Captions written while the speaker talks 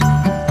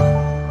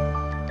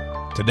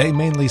Today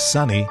mainly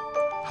sunny,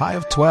 high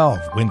of 12,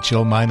 wind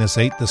chill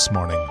 -8 this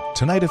morning.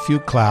 Tonight a few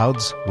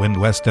clouds, wind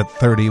west at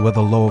 30 with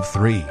a low of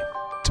 3.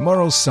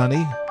 Tomorrow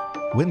sunny,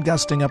 wind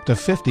gusting up to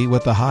 50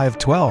 with a high of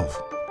 12.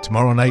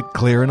 Tomorrow night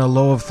clear and a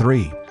low of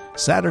 3.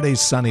 Saturday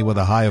sunny with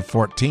a high of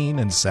 14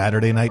 and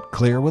Saturday night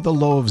clear with a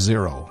low of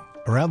 0.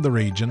 Around the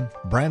region,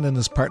 Brandon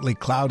is partly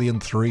cloudy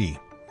and 3.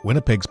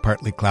 Winnipeg's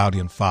partly cloudy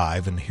and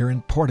 5, and here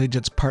in Portage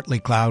it's partly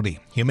cloudy.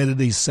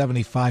 Humidity's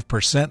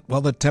 75%,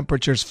 while the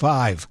temperature's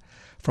 5.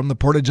 From the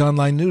Portage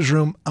Online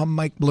Newsroom, I'm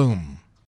Mike Bloom.